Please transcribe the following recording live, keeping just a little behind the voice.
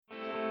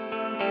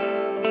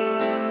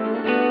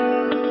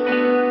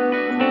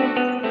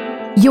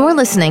You're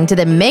listening to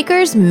the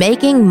Makers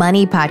Making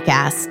Money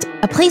podcast,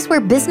 a place where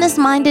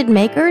business-minded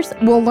makers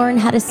will learn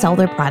how to sell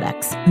their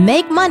products,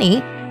 make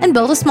money, and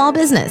build a small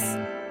business.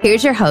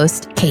 Here's your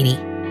host, Katie.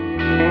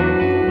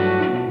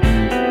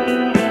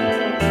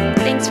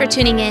 Thanks for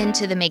tuning in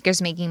to the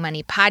Makers Making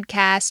Money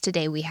podcast.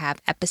 Today we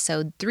have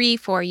episode 3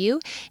 for you.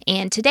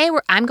 And today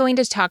I'm going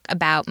to talk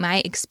about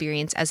my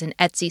experience as an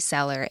Etsy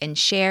seller and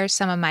share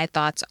some of my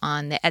thoughts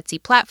on the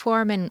Etsy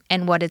platform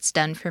and what it's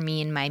done for me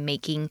in my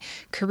making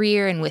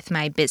career and with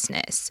my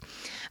business.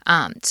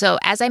 So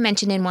as I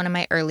mentioned in one of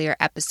my earlier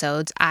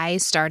episodes, I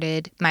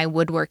started my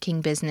woodworking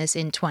business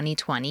in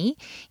 2020,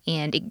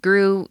 and it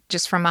grew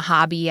just from a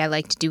hobby. I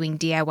liked doing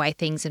DIY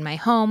things in my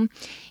home,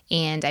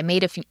 and I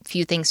made a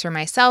few things for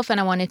myself, and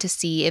I wanted to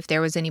see if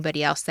there was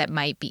anybody else that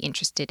might be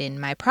interested in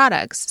my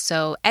products.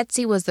 So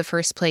Etsy was the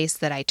first place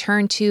that I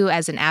turned to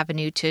as an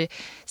avenue to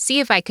see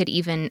if I could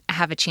even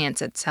have a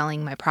chance at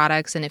selling my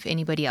products and if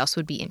anybody else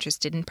would be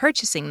interested in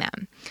purchasing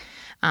them.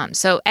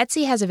 So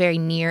Etsy has a very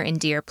near and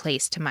dear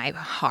place to my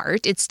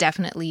heart. It's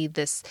definitely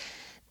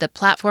the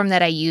platform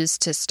that I use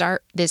to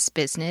start this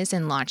business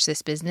and launch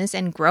this business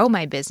and grow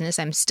my business.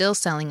 I'm still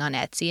selling on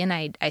Etsy, and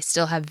I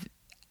still have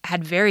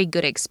had very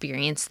good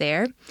experience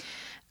there.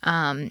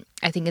 I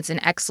think it's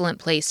an excellent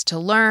place to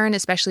learn,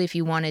 especially if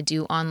you want to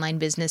do online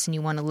business and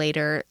you want to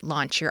later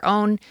launch your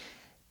own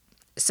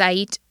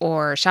site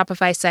or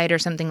Shopify site or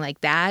something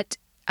like that.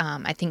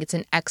 I think it's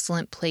an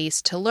excellent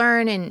place to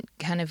learn and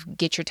kind of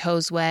get your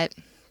toes wet.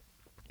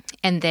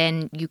 And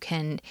then you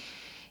can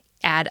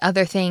add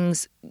other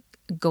things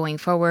going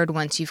forward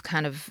once you've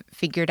kind of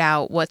figured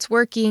out what's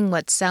working,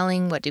 what's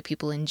selling, what do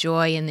people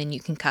enjoy, and then you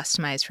can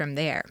customize from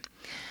there.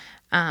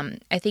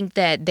 I think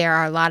that there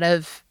are a lot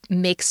of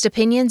mixed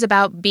opinions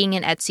about being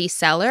an Etsy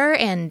seller,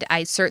 and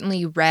I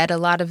certainly read a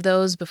lot of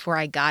those before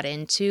I got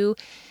into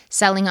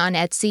selling on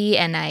Etsy.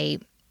 And I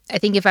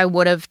think if I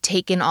would have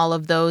taken all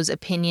of those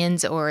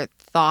opinions or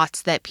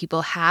thoughts that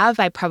people have,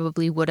 I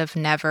probably would have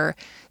never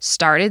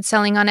started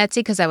selling on Etsy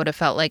because I would have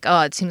felt like,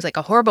 oh, it seems like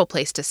a horrible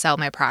place to sell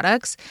my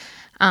products.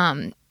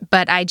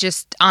 But I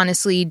just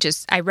honestly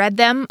I read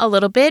them a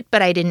little bit,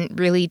 but I didn't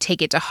really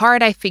take it to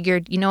heart. I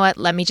figured, you know what,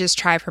 let me just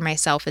try for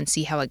myself and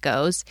see how it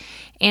goes.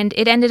 And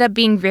it ended up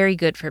being very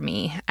good for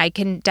me. I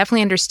can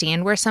definitely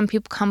understand where some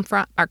people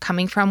are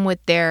coming from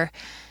with their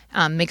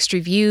mixed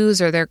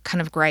reviews or their kind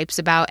of gripes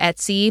about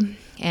Etsy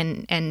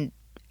and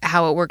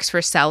how it works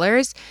for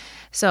sellers.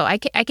 So I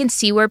can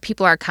see where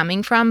people are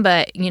coming from,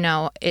 but, you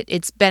know,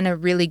 it's been a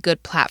really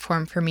good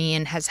platform for me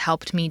and has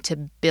helped me to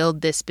build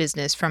this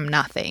business from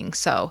nothing.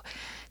 So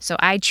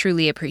I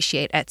truly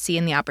appreciate Etsy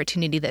and the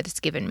opportunity that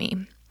it's given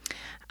me.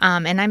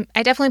 And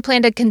I definitely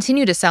plan to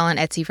continue to sell on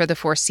Etsy for the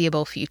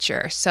foreseeable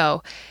future.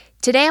 So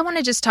today I want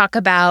to just talk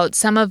about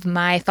some of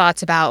my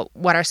thoughts about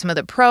what are some of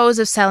the pros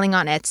of selling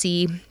on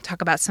Etsy,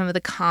 talk about some of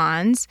the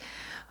cons,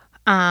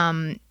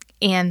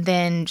 and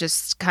then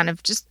just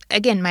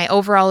again, my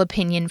overall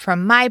opinion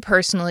from my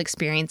personal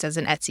experience as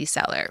an Etsy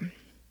seller.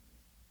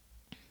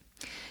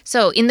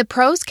 So in the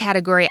pros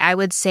category, I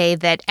would say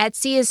that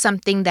Etsy is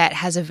something that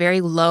has a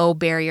very low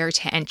barrier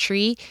to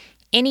entry.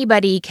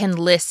 Anybody can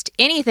list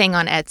anything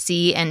on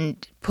Etsy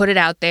and put it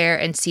out there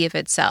and see if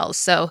it sells.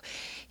 So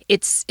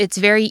it's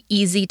very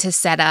easy to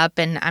set up,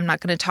 and I'm not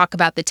going to talk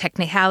about the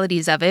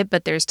technicalities of it,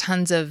 but there's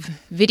tons of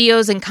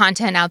videos and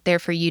content out there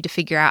for you to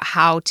figure out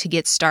how to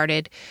get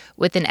started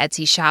with an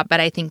Etsy shop. But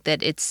I think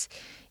that it's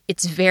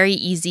very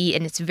easy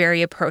and it's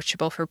very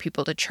approachable for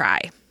people to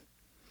try.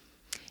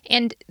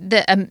 And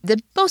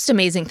the most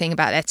amazing thing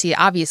about Etsy,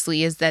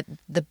 obviously, is that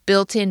the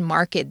built-in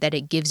market that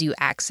it gives you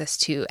access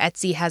to.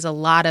 Etsy has a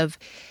lot of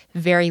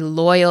very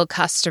loyal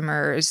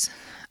customers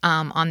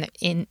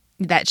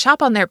that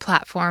shop on their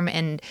platform.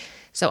 And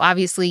so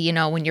obviously, you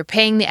know, when you're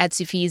paying the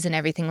Etsy fees and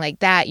everything like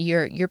that,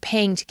 you're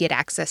paying to get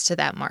access to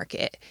that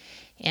market.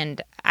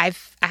 And I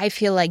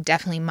feel like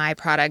definitely my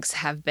products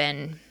have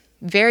been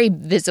very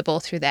visible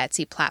through the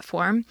Etsy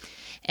platform.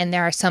 And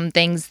there are some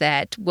things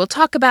that we'll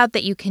talk about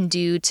that you can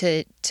do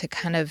to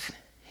kind of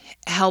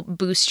help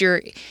boost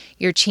your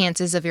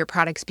chances of your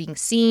products being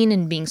seen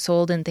and being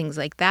sold and things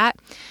like that.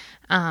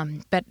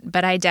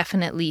 But I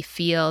definitely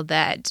feel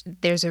that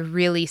there's a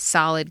really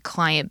solid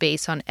client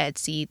base on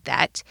Etsy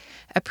that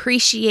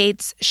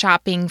appreciates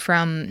shopping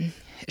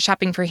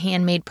for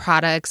handmade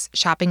products,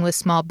 shopping with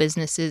small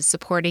businesses,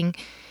 supporting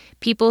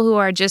people who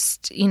are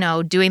just, you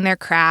know, doing their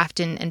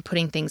craft and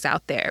putting things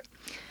out there.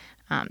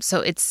 So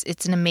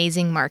it's an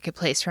amazing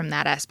marketplace from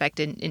that aspect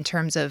in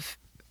terms of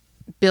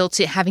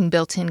having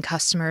built-in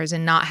customers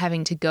and not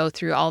having to go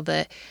through all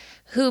the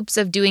hoops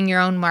of doing your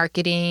own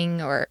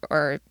marketing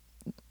or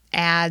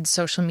ads,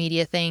 social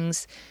media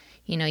things.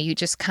 You know, you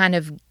just kind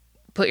of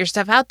put your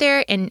stuff out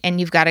there and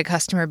you've got a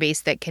customer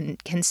base that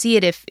can see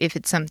it if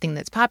it's something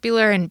that's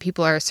popular and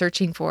people are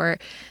searching for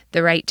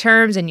the right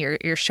terms and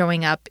you're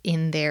showing up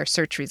in their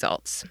search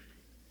results.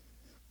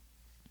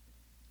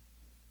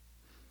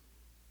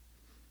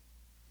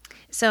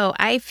 So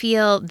I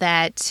feel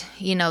that,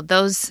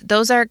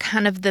 those are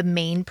kind of the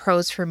main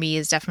pros for me,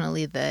 is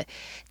definitely the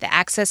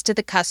access to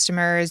the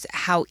customers,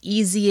 how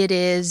easy it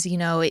is.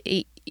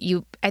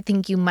 I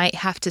think you might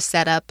have to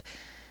set up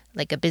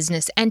like a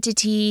business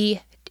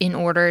entity in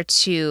order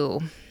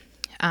to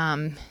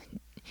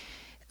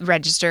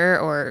register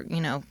or,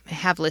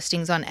 have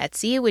listings on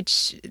Etsy,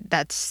 which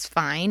that's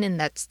fine. And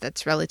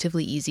that's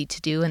relatively easy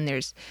to do. And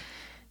there's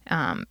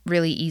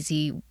really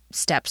easy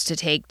steps to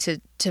take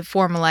to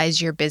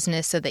formalize your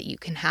business so that you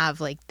can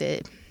have like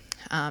the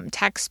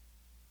tax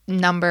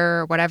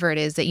number or whatever it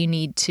is that you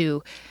need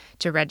to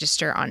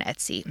register on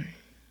Etsy.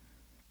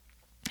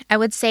 I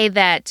would say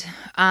that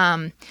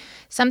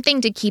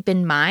something to keep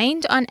in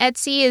mind on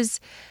Etsy is,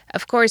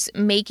 of course,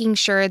 making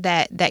sure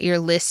that your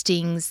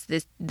listings,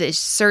 the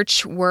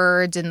search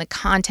words and the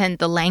content,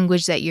 the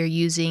language that you're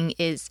using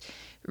is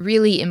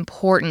really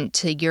important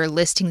to your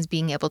listings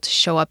being able to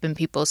show up in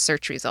people's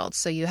search results.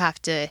 So you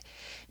have to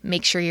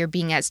make sure you're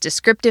being as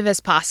descriptive as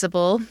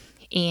possible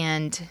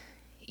and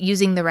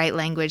using the right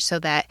language so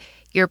that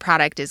your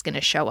product is going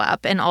to show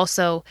up. And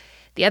also,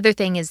 the other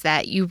thing is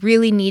that you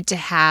really need to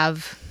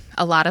have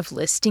a lot of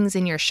listings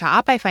in your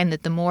shop. I find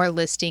that the more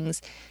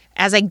listings,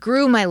 as I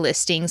grew my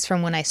listings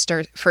from when I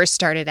first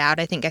started out,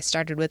 I think I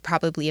started with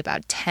probably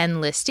about 10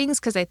 listings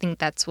because I think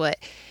that's what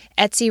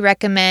Etsy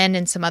recommend,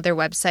 and some other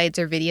websites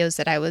or videos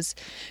that I was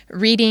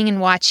reading and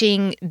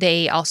watching,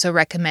 they also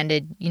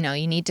recommended, you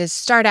need to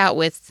start out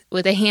with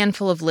a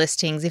handful of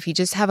listings. If you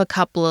just have a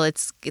couple,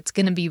 it's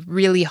going to be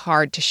really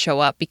hard to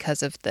show up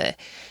because of the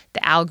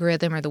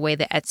algorithm or the way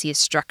that Etsy is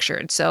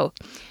structured. So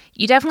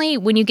you definitely,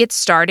 when you get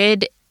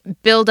started,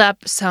 build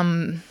up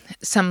some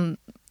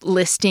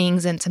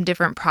listings and some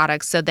different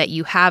products so that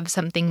you have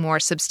something more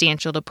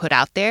substantial to put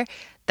out there.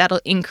 That'll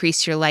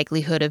increase your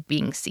likelihood of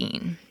being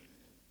seen.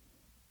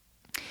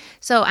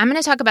 So I'm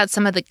going to talk about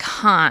some of the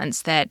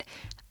cons that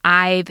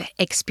I've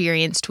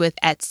experienced with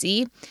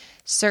Etsy.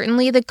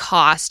 Certainly the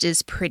cost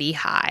is pretty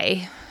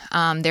high.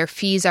 Their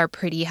fees are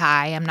pretty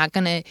high. I'm not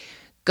going to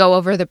go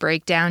over the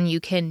breakdown. You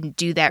can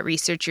do that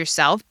research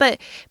yourself, but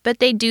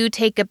they do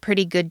take a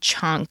pretty good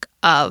chunk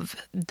of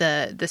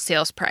the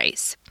sales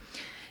price.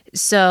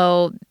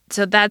 So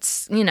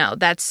that's,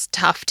 that's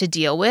tough to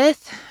deal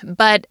with.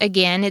 But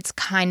again, it's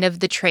kind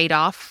of the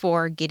trade-off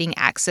for getting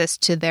access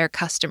to their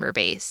customer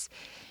base.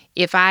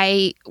 If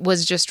I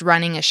was just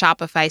running a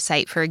Shopify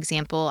site, for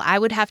example, I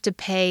would have to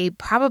pay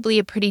probably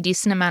a pretty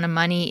decent amount of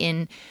money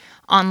in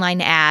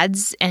online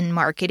ads and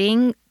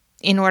marketing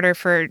in order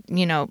for,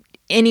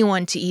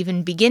 anyone to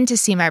even begin to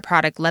see my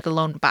product, let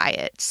alone buy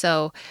it.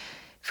 So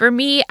for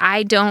me,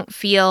 I don't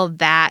feel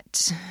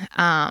that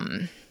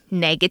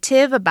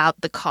negative about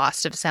the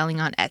cost of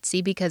selling on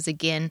Etsy because,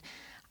 again,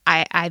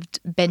 I've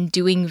been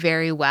doing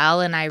very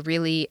well and I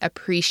really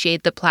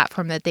appreciate the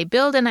platform that they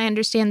build, and I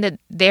understand that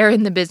they're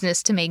in the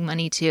business to make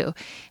money too.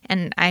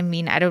 And I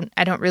mean, I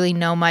don't really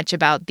know much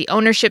about the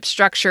ownership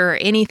structure or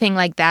anything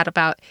like that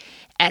about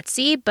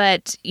Etsy,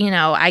 but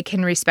I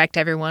can respect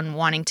everyone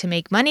wanting to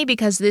make money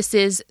because this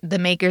is the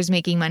Makers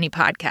Making Money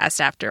podcast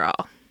after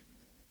all.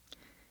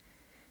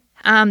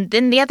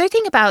 Then the other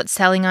thing about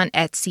selling on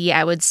Etsy,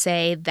 I would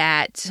say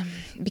that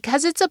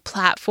because it's a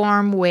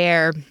platform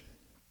where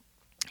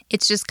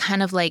it's just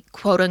kind of like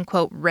quote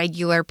unquote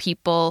regular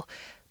people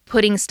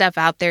putting stuff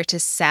out there to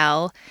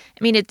sell.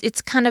 I mean,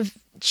 it's kind of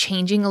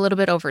changing a little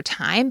bit over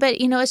time, but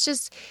it's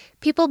just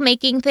people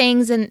making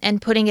things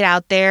and putting it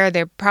out there.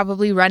 They're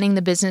probably running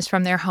the business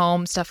from their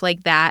home, stuff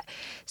like that.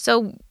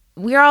 So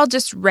we're all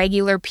just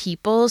regular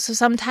people. So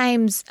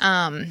sometimes,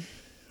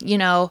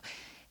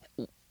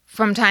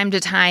 from time to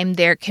time,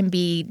 there can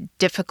be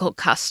difficult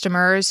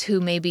customers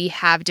who maybe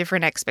have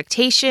different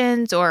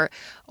expectations or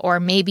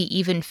maybe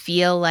even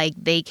feel like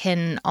they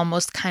can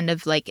almost kind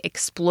of like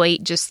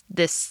exploit just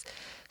this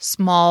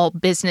small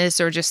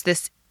business or just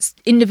this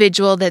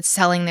individual that's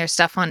selling their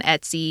stuff on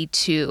Etsy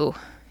to,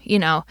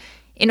 in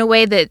a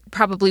way that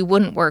probably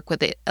wouldn't work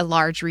with a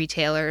large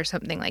retailer or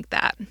something like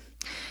that.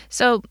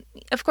 So,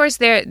 of course,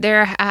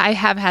 I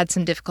have had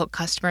some difficult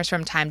customers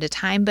from time to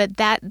time, but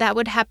that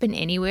would happen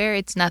anywhere.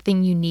 It's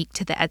nothing unique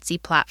to the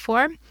Etsy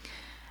platform.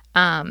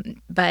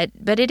 But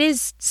it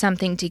is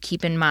something to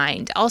keep in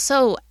mind.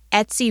 Also,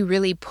 Etsy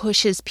really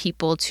pushes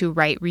people to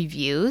write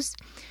reviews.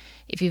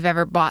 If you've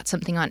ever bought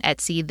something on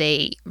Etsy,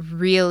 they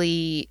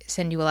really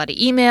send you a lot of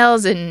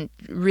emails and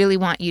really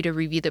want you to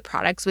review the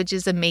products, which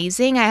is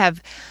amazing. I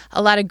have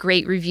a lot of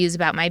great reviews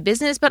about my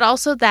business, but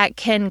also that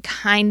can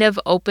kind of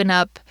open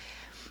up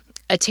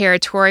a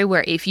territory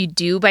where if you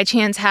do by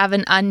chance have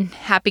an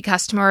unhappy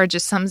customer or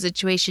just some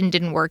situation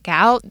didn't work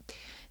out,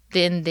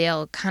 then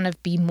they'll kind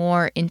of be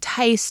more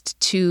enticed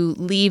to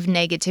leave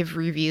negative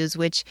reviews,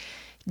 which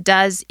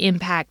does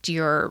impact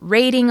your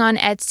rating on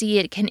Etsy.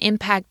 It can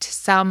impact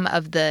some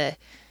of the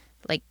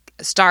like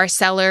star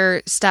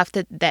seller stuff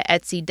that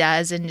Etsy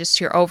does and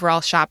just your overall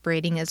shop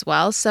rating as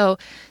well. So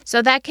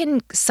that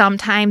can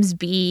sometimes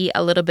be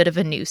a little bit of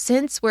a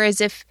nuisance.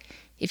 Whereas if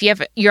you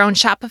have your own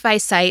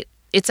Shopify site,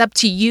 it's up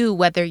to you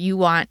whether you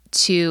want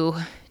to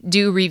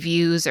do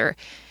reviews or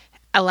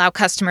allow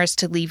customers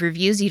to leave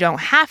reviews. You don't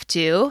have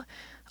to.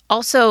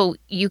 Also,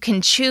 you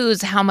can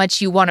choose how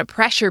much you want to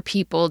pressure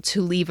people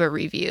to leave a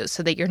review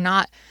so that you're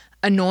not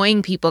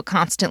annoying people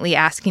constantly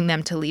asking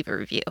them to leave a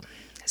review.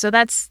 So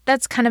that's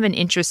kind of an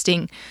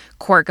interesting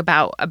quirk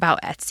about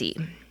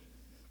Etsy.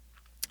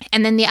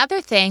 And then the other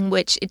thing,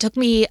 which it took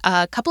me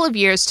a couple of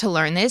years to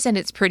learn this, and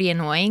it's pretty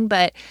annoying,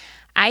 but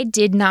I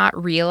did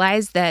not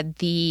realize that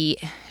the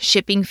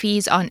shipping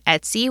fees on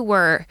Etsy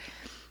were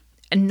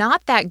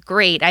not that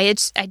great. I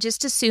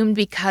just assumed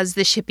because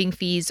the shipping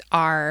fees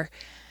are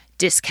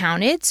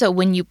discounted, so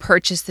when you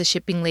purchase the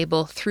shipping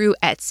label through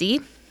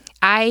Etsy,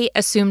 I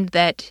assumed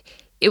that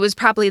it was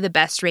probably the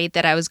best rate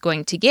that I was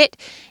going to get.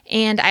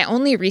 And I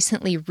only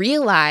recently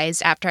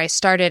realized after I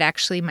started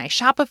actually my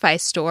Shopify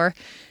store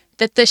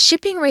that the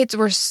shipping rates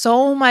were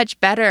so much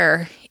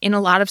better in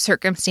a lot of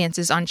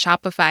circumstances on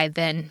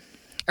Shopify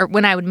or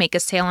when I would make a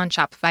sale on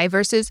Shopify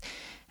versus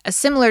a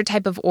similar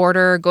type of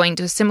order going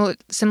to a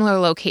similar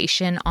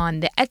location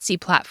on the Etsy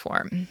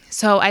platform.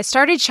 So I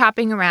started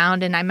shopping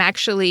around, and I'm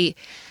actually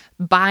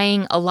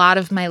buying a lot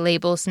of my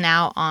labels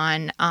now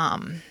on, I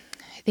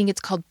think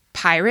it's called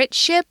Pirate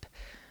Ship.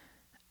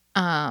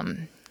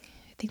 I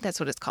think that's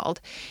what it's called.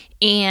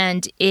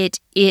 And it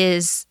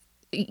is,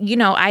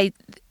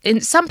 in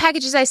some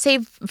packages I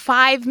save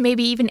 $5,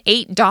 maybe even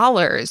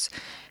 $8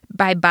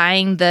 by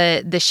buying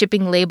the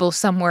shipping label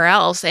somewhere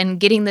else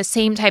and getting the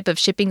same type of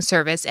shipping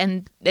service.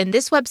 And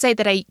this website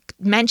that I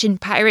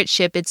mentioned, Pirate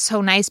Ship, it's so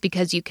nice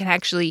because you can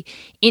actually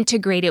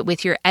integrate it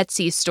with your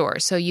Etsy store.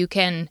 So you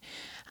can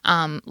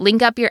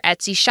link up your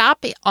Etsy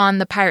shop on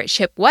the Pirate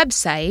Ship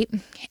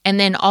website, and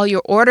then all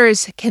your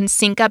orders can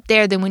sync up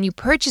there. Then when you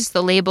purchase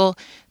the label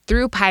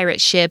through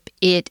Pirate Ship,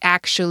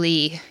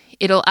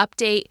 it'll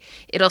update,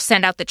 it'll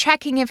send out the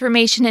tracking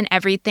information and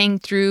everything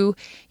through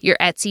your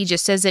Etsy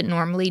just as it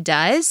normally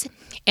does.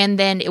 And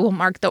then it will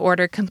mark the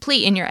order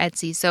complete in your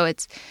Etsy. So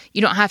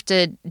you don't have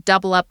to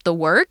double up the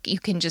work. You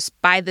can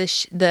just buy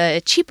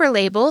the cheaper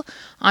label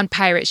on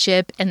Pirate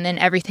Ship, and then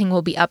everything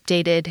will be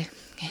updated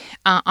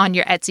on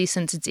your Etsy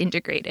since it's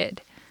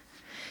integrated.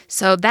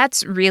 So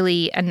that's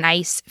really a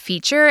nice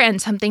feature and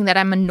something that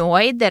I'm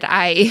annoyed that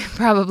I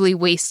probably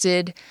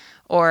wasted,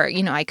 or,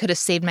 I could have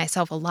saved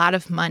myself a lot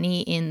of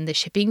money in the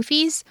shipping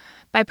fees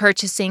by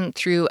purchasing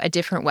through a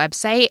different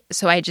website.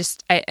 So I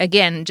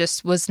again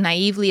was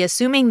naively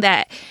assuming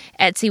that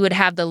Etsy would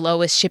have the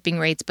lowest shipping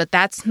rates, but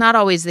that's not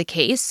always the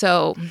case.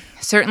 So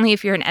certainly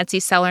if you're an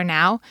Etsy seller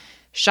now,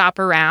 shop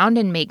around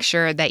and make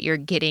sure that you're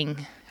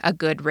getting a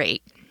good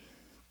rate.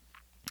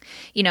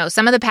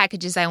 Some of the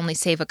packages I only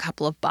save a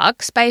couple of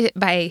bucks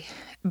by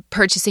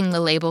purchasing the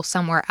label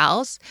somewhere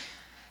else.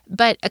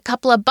 But a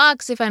couple of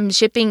bucks if I'm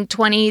shipping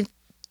 20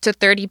 to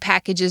 30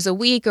 packages a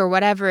week or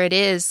whatever it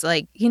is,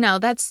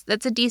 that's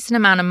a decent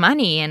amount of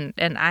money,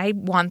 and I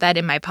want that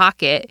in my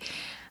pocket.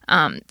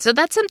 So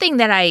that's something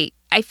that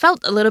I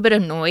felt a little bit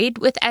annoyed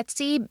with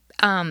Etsy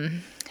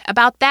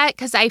about that,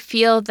 because I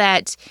feel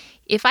that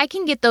if I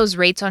can get those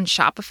rates on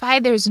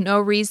Shopify, there's no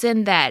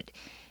reason that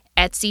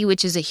Etsy,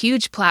 which is a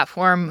huge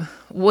platform,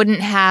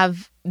 wouldn't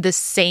have the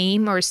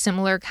same or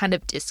similar kind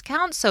of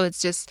discount. So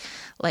it's just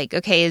like,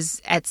 okay,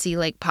 is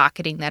Etsy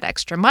pocketing that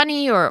extra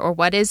money or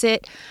what is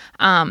it?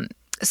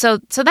 So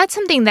that's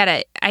something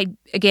that I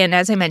again,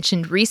 as I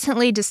mentioned,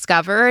 recently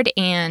discovered,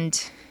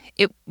 and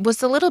it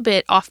was a little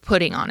bit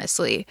off-putting,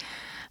 honestly.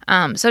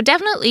 So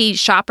definitely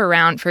shop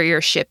around for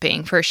your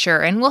shipping for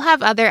sure. And we'll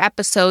have other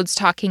episodes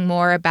talking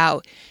more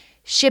about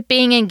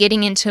shipping and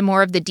getting into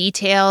more of the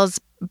details,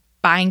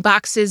 buying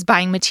boxes,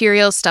 buying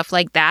materials, stuff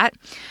like that.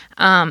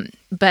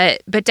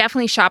 But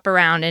definitely shop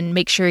around and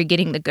make sure you're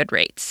getting the good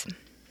rates.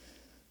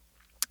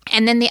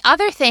 And then the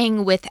other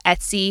thing with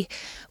Etsy,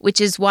 which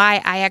is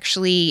why I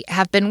actually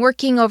have been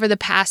working over the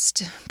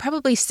past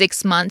probably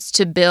 6 months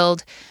to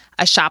build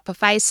a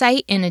Shopify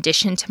site in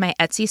addition to my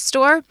Etsy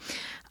store.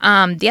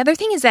 The other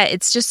thing is that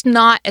it's just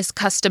not as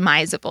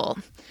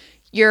customizable.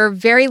 You're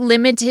very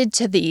limited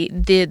to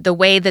the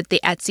way that the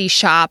Etsy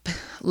shop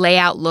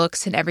layout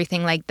looks and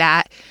everything like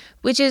that,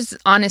 which is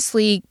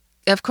honestly,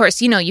 of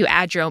course, you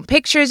add your own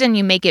pictures and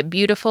you make it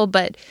beautiful,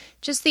 but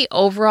just the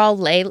overall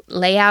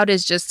layout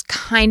is just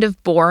kind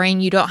of boring.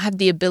 You don't have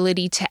the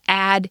ability to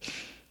add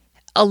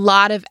a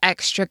lot of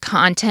extra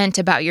content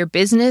about your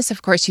business.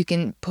 Of course, you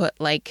can put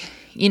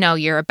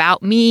your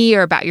about me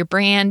or about your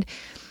brand.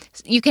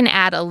 You can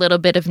add a little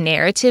bit of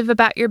narrative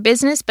about your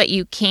business, but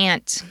you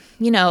can't,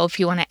 if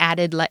you want to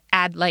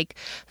add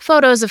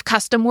photos of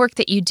custom work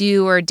that you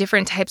do or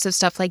different types of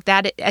stuff like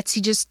that,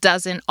 Etsy just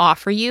doesn't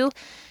offer you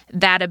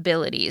that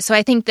ability. So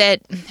I think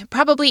that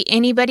probably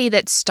anybody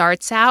that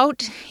starts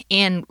out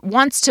and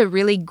wants to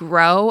really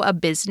grow a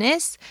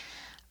business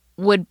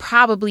would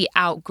probably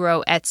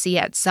outgrow Etsy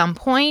at some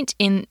point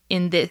in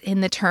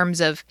the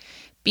terms of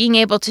being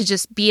able to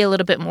just be a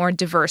little bit more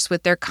diverse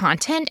with their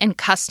content and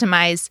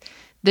customize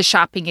the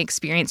shopping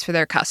experience for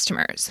their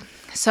customers.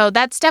 So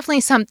that's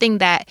definitely something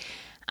that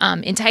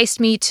enticed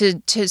me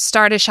to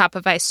start a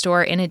Shopify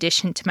store in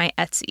addition to my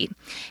Etsy.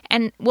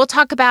 And we'll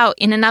talk about,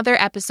 in another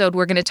episode,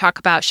 we're going to talk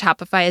about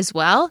Shopify as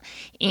well,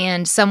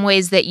 and some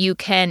ways that you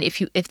can,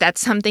 if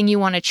that's something you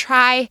want to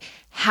try,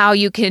 how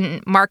you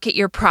can market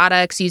your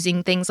products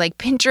using things like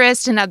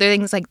Pinterest and other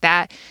things like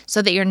that,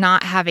 so that you're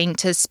not having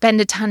to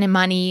spend a ton of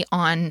money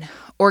on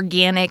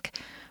organic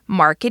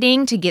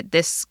marketing to get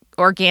this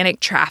organic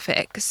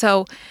traffic.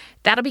 So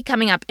that'll be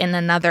coming up in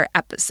another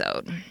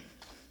episode.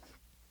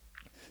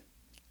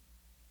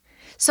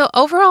 So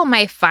overall,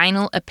 my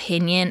final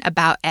opinion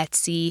about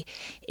Etsy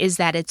is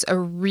that it's a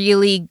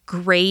really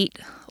great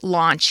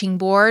launching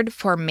board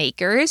for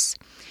makers.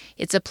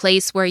 It's a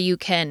place where you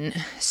can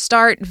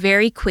start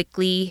very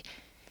quickly.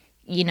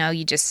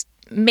 You just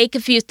make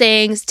a few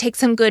things, take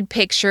some good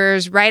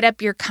pictures, write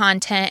up your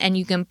content, and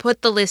you can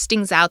put the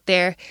listings out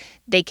there.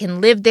 They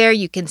can live there.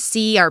 You can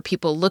see, are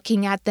people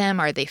looking at them?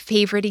 Are they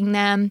favoriting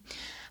them?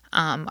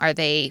 Are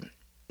they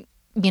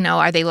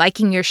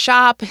liking your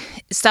shop?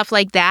 Stuff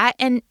like that.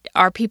 And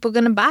are people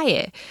going to buy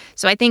it?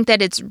 So I think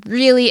that it's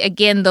really,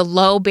 again, the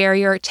low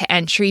barrier to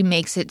entry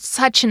makes it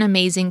such an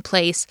amazing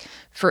place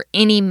for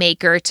any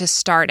maker to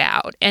start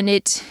out. And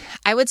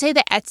I would say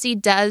that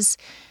Etsy does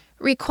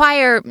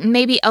require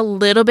maybe a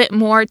little bit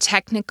more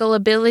technical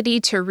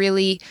ability to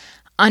really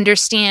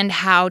understand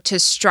how to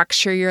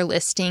structure your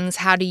listings,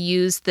 how to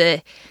use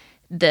the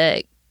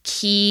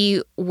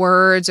key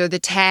words or the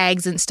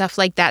tags and stuff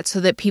like that so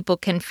that people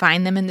can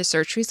find them in the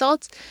search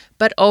results.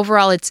 But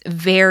overall, it's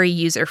very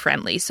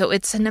user-friendly. So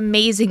it's an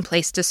amazing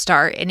place to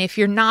start. And if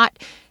you're not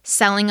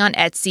selling on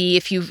Etsy,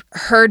 if you've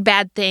heard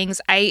bad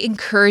things, I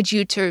encourage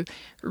you to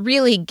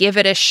really give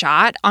it a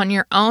shot on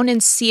your own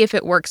and see if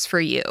it works for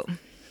you.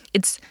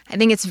 I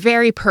think it's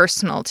very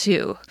personal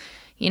too.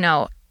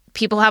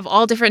 People have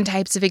all different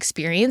types of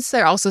experience.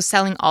 They're also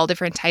selling all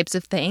different types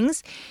of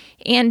things.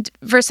 And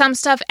for some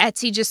stuff,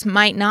 Etsy just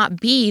might not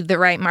be the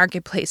right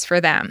marketplace for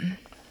them.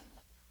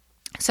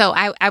 So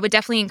I would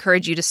definitely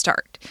encourage you to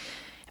start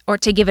or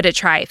to give it a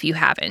try if you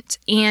haven't.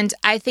 And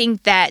I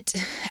think that,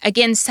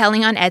 again,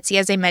 selling on Etsy,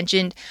 as I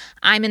mentioned,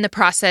 I'm in the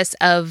process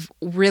of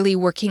really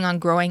working on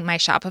growing my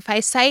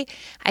Shopify site.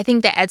 I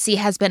think that Etsy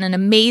has been an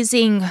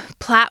amazing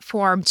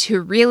platform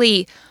to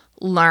really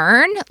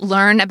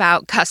learn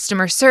about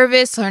customer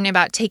service, learn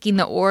about taking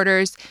the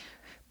orders,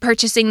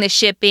 purchasing the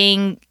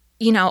shipping,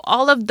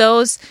 all of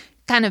those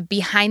kind of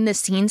behind the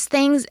scenes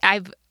things.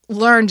 I've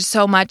learned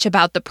so much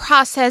about the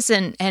process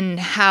and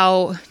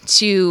how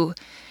to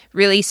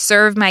really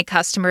serve my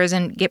customers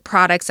and get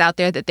products out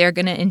there that they're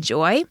going to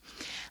enjoy.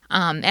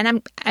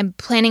 And I'm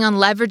planning on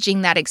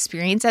leveraging that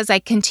experience as I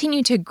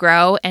continue to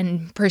grow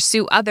and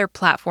pursue other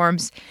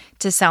platforms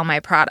to sell my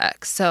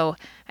products. So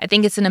I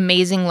think it's an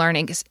amazing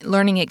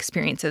learning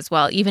experience as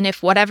well, even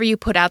if whatever you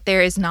put out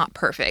there is not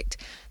perfect.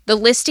 The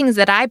listings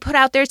that I put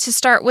out there to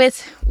start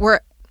with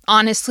were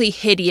honestly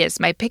hideous.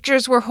 My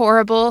pictures were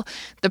horrible.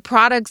 The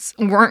products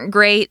weren't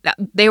great.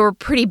 They were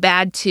pretty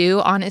bad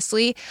too,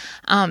 honestly.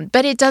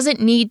 But it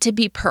doesn't need to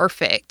be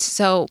perfect.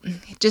 So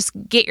just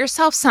get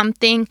yourself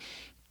something.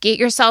 Get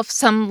yourself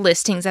some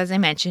listings, as I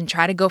mentioned.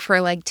 Try to go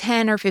for like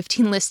 10 or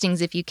 15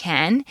 listings if you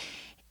can.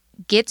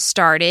 Get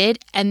started.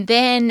 And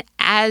then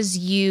as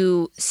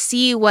you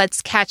see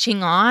what's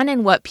catching on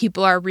and what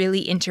people are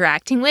really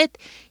interacting with,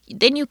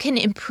 then you can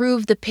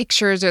improve the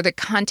pictures or the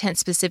content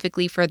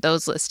specifically for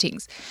those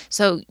listings.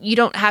 So you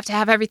don't have to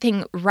have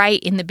everything right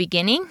in the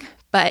beginning,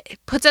 but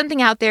put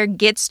something out there,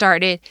 get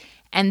started,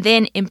 and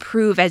then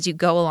improve as you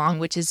go along,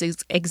 which is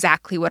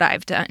exactly what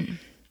I've done.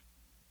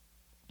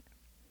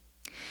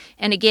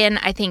 And again,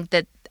 I think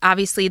that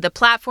obviously the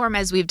platform,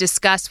 as we've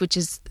discussed, which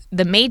is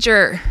the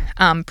major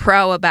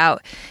pro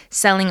about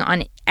selling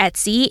on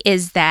Etsy,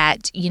 is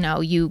that,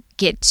 you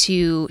get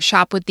to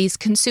shop with these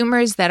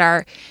consumers that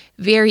are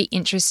very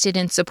interested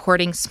in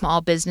supporting small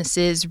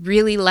businesses,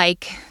 really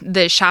like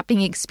the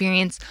shopping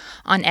experience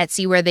on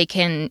Etsy where they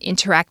can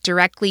interact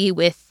directly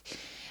with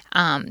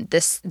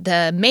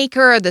the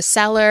maker or the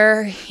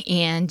seller,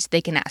 and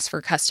they can ask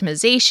for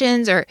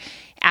customizations or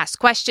ask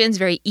questions,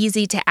 very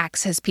easy to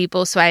access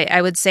people. So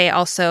I would say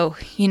also,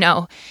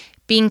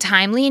 being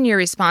timely in your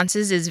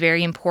responses is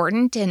very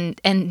important.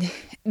 And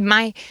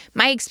my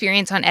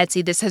experience on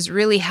Etsy, this has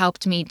really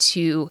helped me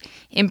to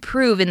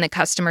improve in the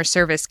customer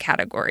service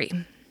category.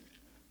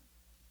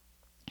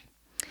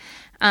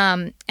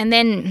 And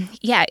then,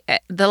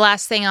 the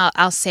last thing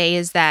I'll say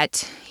is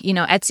that,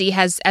 Etsy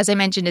has, as I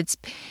mentioned,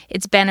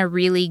 it's been a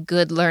really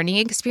good learning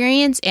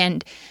experience.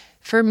 And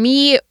for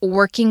me,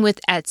 working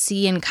with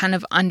Etsy and kind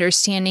of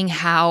understanding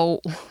how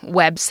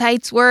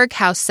websites work,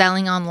 how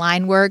selling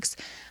online works,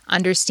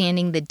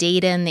 understanding the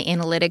data and the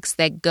analytics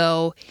that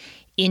go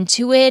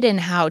into it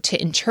and how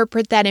to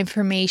interpret that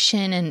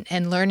information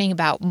and learning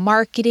about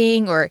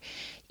marketing or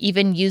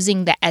even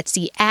using the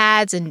Etsy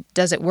ads, and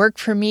does it work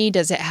for me?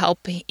 Does it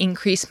help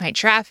increase my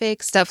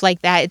traffic? Stuff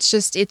like that.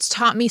 It's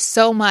taught me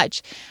so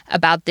much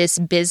about this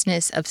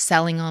business of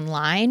selling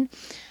online,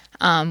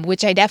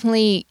 which I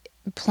definitely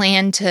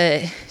plan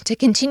to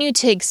continue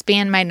to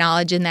expand my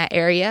knowledge in that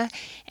area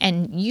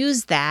and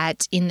use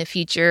that in the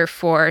future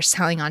for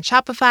selling on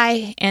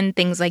Shopify and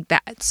things like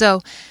that.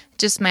 So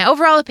just my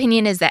overall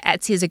opinion is that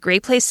Etsy is a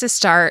great place to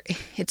start.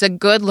 It's a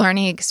good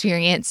learning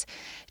experience.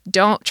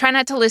 Try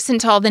not to listen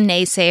to all the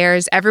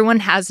naysayers. Everyone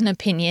has an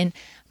opinion.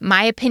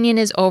 My opinion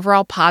is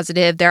overall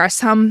positive. There are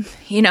some,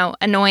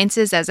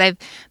 annoyances, as I've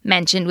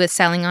mentioned, with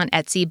selling on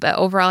Etsy, but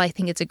overall, I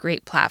think it's a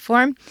great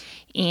platform,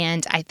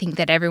 and I think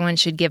that everyone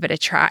should give it a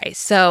try.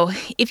 So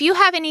if you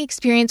have any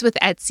experience with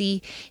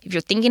Etsy, if you're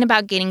thinking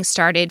about getting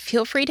started,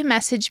 feel free to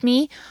message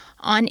me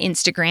on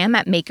Instagram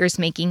at Makers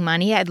Making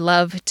Money. I'd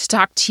love to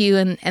talk to you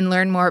and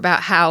learn more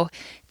about how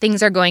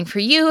things are going for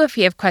you. If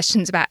you have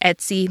questions about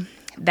Etsy,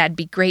 that'd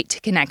be great to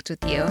connect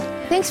with you.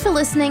 Thanks for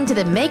listening to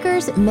the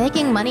Makers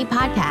Making Money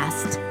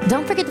podcast.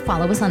 Don't forget to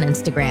follow us on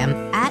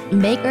Instagram at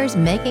Makers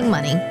Making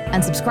Money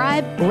and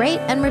subscribe, rate,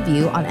 and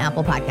review on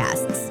Apple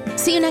Podcasts.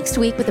 See you next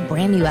week with a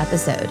brand new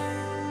episode.